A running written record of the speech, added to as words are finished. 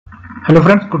Hello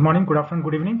friends, good morning, good afternoon,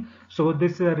 good evening. So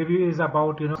this review is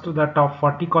about to the top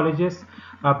 40 colleges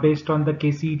based on the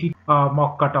Kcet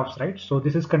mock cutoffs, right? So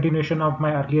this is continuation of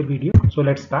my earlier video. So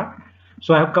let's start.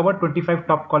 So I have covered 25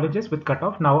 top colleges with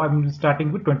cutoff. Now I'm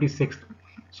starting with 26th.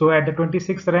 So at the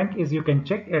 26th rank is, you can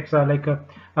check, it's like a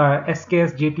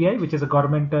SKS JTI, which is a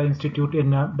government institute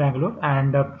in Bangalore,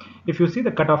 and if you see,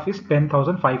 the cutoff is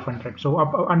 10,500. So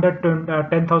under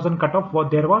 10,000 cutoff,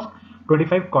 what there was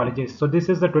 25 colleges. So this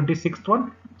is the 26th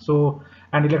one. So,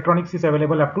 and electronics is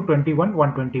available up to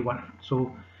 121.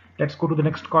 So let's go to the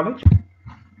next college.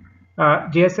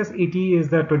 JSS 80 is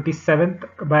the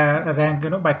 27th by rank,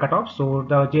 by cutoff. So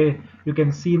the you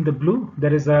can see in the blue,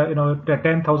 there is a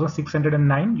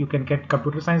 10,609. You can get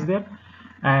computer science there,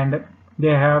 and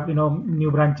they have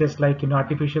new branches like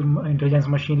artificial intelligence,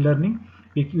 machine learning,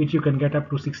 which you can get up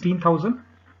to 16,000,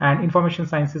 and information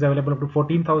science is available up to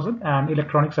 14,000, and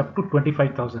electronics up to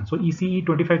 25,000. So ECE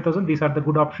 25,000. These are the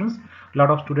good options. A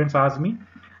lot of students ask me,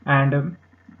 and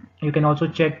you can also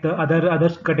check the other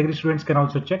category students can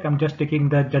also check. I'm just taking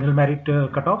the general merit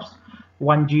cutoffs,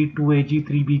 1G, 2AG,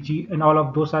 3BG, and all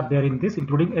of those are there in this,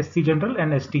 including SC general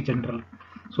and ST general.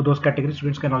 So those category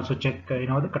students can also check the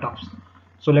cutoffs.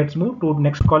 So let's move to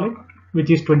next college,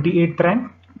 which is 28th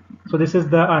rank. So this is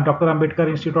the Dr. Ambedkar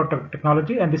Institute of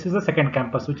Technology, and this is the second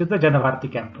campus, which is the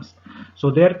Janabharati campus. So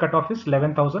their cutoff is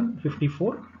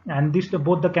 11,054, and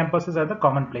both the campuses are the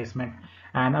common placement.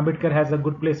 And Ambedkar has a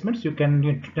good placements. You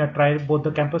can try both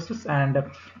the campuses, and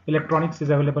electronics is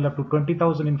available up to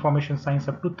 20,000, information science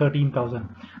up to 13,000.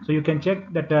 So you can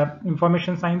check that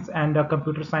information science and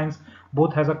computer science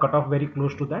both has a cutoff very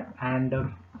close to that, and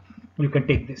you can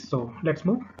take this. So let's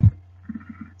move.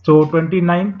 So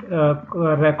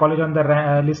 29th college on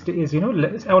the list is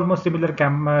almost similar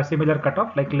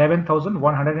cutoff, like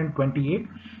 11,128,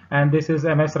 and this is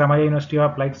MS Ramaya University of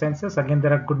Applied Sciences. Again,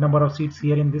 there are good number of seats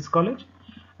here in this college,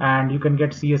 and you can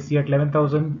get CSC at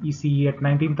 11,000, ECE at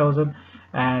 19,000,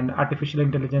 and artificial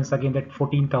intelligence again at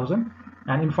 14,000,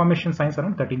 and information science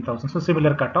around 13,000. So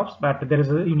similar cutoffs, but there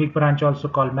is a unique branch also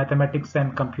called mathematics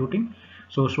and computing.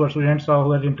 So students who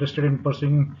are interested in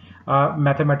pursuing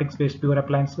mathematics-based pure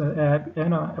applied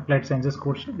sciences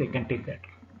course, they can take that.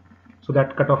 So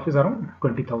that cutoff is around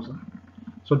 20,000.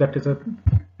 So that is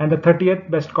and the 30th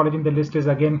best college in the list is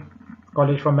again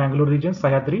college from Bangalore region,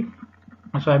 Sahyadri.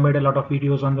 So I made a lot of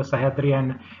videos on the Sahyadri,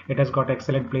 and it has got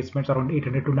excellent placements, around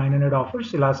 800 to 900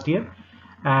 offers last year.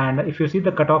 And if you see,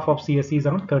 the cutoff of CSE is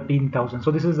around 13,000. So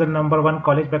this is the #1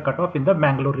 college by cutoff in the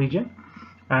Bangalore region,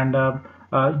 and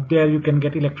there you can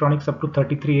get electronics up to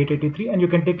 33,883, and you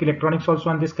can take electronics also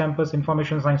on this campus.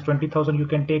 Information science 20,000 you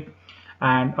can take,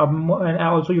 and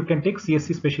also you can take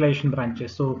CSC specialization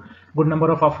branches. So good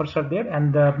number of offers are there,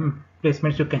 and the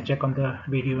placements you can check on the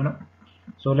video.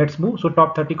 So let's move. So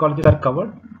top 30 colleges are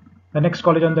covered. The next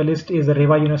college on the list is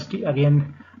Reva University.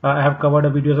 Again, I have covered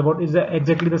videos about is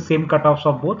exactly the same cutoffs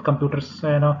of both computers,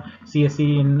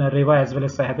 CSE in Reva as well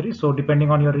as Sahyadri. So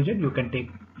depending on your region, you can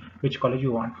take which college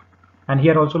you want. And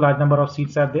here also large number of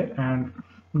seats are there, and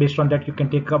based on that you can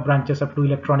take branches up to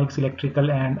electronics,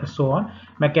 electrical, and so on.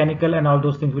 Mechanical and all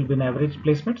those things will be in average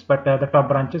placements, but the top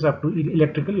branches up to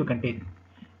electrical you can take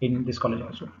in this college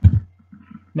also.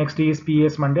 Next is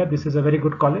PES Mandya. This is a very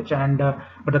good college, and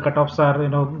but the cutoffs are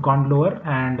gone lower,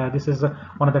 and this is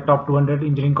one of the top 200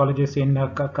 engineering colleges in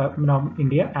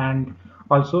India, and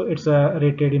also it's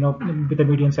rated with a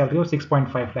median salary of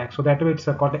 6.5 lakhs. So that way it's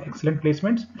got excellent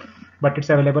placements, but it's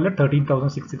available at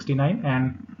 13,669,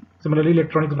 and similarly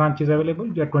electronics branch is available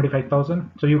at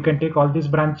 25,000. So you can take all these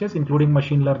branches, including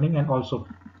machine learning, and also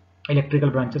electrical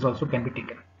branches also can be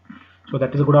taken. So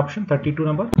that is a good option. 32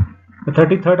 number. The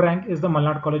 33rd rank is the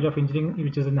Malnad College of Engineering,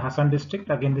 which is in Hassan district.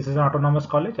 Again, this is an autonomous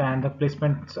college, and the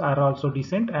placements are also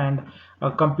decent. And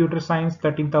computer science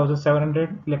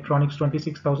 13,700, electronics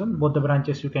 26,000. Both the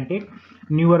branches you can take.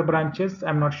 Newer branches,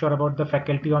 I'm not sure about the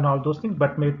faculty on all those things,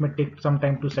 but it may take some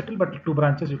time to settle. But 2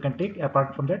 branches you can take.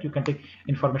 Apart from that, you can take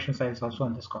information science also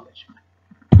on this college.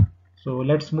 So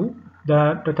let's move.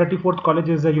 The 34th college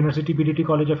is the University BDT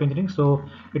College of Engineering. So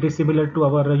it is similar to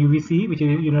our UVC, which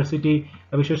is University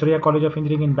Visvesvaraya College of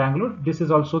Engineering in Bangalore. This is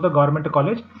also the government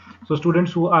college. So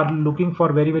students who are looking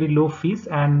for very low fees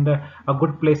and a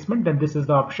good placement, then this is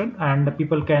the option, and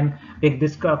people can take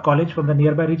this college from the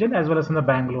nearby region as well as in the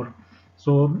Bangalore.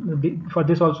 So for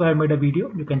this also I made a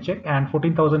video, you can check. And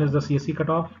 14,000 is the CSC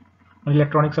cutoff,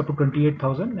 electronics up to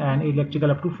 28,000, and electrical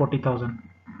up to 40,000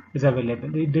 is available.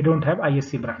 They don't have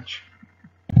ISC branch.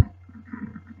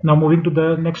 Now moving to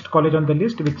the next college on the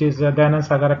list, which is Dayanand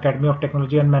Sagar Academy of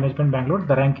Technology and Management, Bangalore.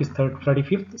 The rank is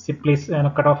 35th. Place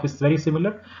cutoff is very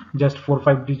similar, just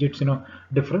 4-5 digits,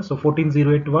 difference. So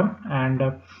 14081,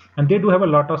 and they do have a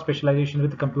lot of specialization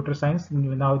with computer science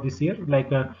now this year, like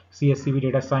CSCV,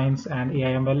 data science, and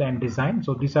AIML and design.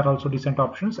 So these are also decent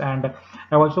options. And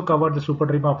I've also covered the super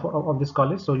dream of this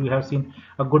college. So you have seen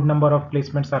a good number of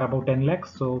placements are about 10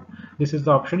 lakhs. So this is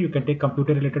the option. You can take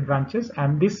computer related branches,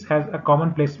 and this has a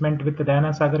common placement with the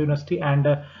Dayanand Sagar University and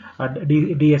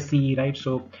DSCE, right?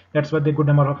 So that's why the good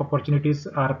number of opportunities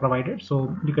are provided.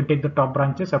 So you can take the top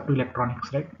branches up to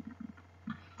electronics, right?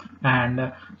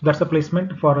 And that's the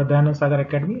placement for Dayanand Sagar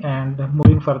Academy. And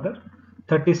moving further,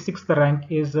 36th rank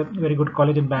is a very good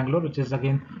college in Bangalore, which is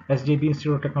again SJB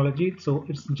Institute of Technology. So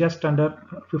it's just under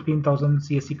 15,000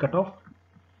 CSE cutoff,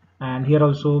 and here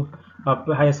also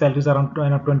higher salaries around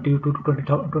 20 to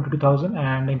 22,000,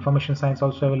 and information science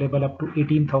also available up to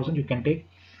 18,000. You can take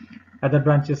other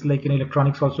branches like in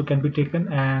electronics also can be taken,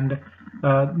 and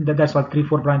that's all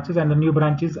 3-4 branches. And the new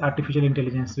branch is artificial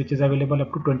intelligence, which is available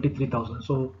up to 23,000.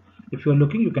 So if you're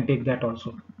looking, you can take that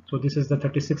also. So this is the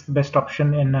 36th best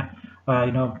option in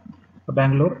Bangalore.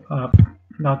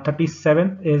 Now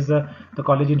 37th is the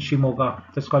college in Shimoga.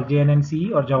 It's called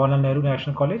JNNCE, or Jawaharlal Nehru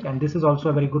National College, and this is also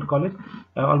a very good college,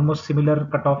 almost similar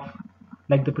cutoff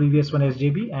like the previous one,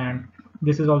 SJB, and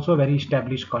this is also a very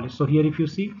established college. So here if you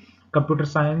see, computer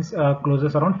science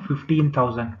closes around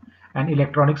 15,000 and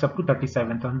electronics up to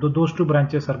 37,000. Those two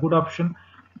branches are good option.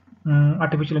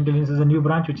 Artificial intelligence is a new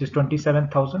branch, which is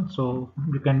 27,000, so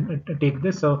you can take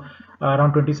this. So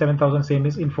around 27,000, same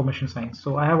is information science.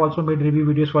 So I have also made review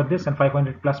videos for this, and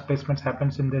 500 plus placements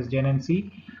happens in this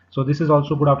JNNC. So this is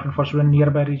also good option for student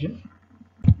nearby region.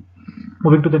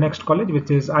 Moving to the next college, which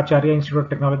is Acharya Institute of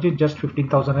Technology, just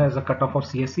 15,000 as a cutoff of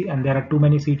CSE, and there are too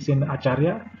many seats in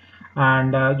Acharya,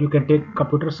 and you can take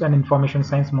computers and information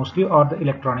science mostly, or the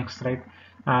electronics, right?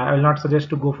 I will not suggest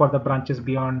to go for the branches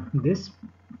beyond this.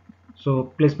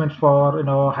 So placements for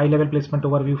high level placement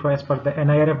overview for as per the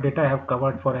NIRF data I have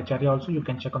covered for Acharya also. You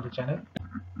can check on the channel.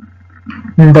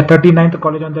 The 39th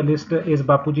college on the list is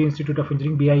Bapuji Institute of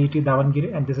Engineering, BIET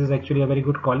Davangere, and this is actually a very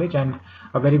good college and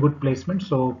a very good placement.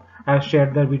 So I have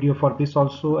shared the video for this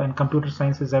also, and computer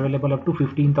science is available up to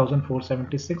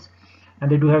 15,476.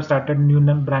 And they do have started new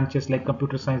branches like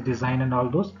computer science, design, and all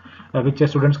those, which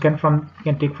students can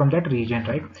take from that region,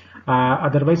 right?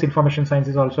 Otherwise, information science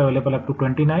is also available up to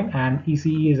 29, and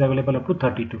ECE is available up to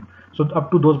 32. So up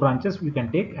to those branches you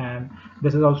can take, and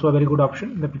this is also a very good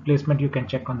option. The placement you can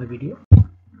check on the video.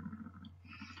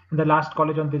 The last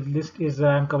college on this list is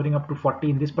I'm covering up to 40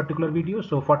 in this particular video.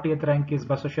 So 40th rank is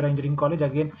Basaveshwara Engineering College.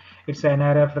 Again, it's an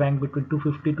NIRF rank between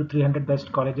 250 to 300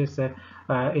 best colleges in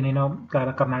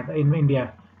Karnataka, in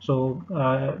India. So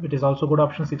it is also good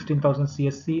option, 16,000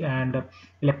 CSC, and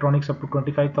electronics up to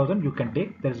 25,000 you can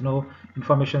take. There is no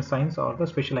information science or the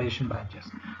specialization branches.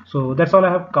 So that's all I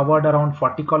have covered, around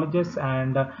 40 colleges,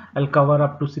 and I'll cover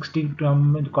up to 60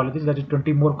 colleges, that is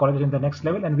 20 more colleges in the next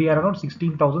level, and we are around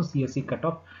 16,000 CSC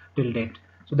cutoff till date.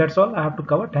 So that's all I have to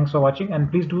cover. Thanks for watching,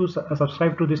 and please do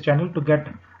subscribe to this channel to get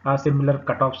similar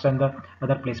cutoffs and the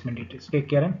other placement details. Take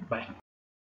care and bye.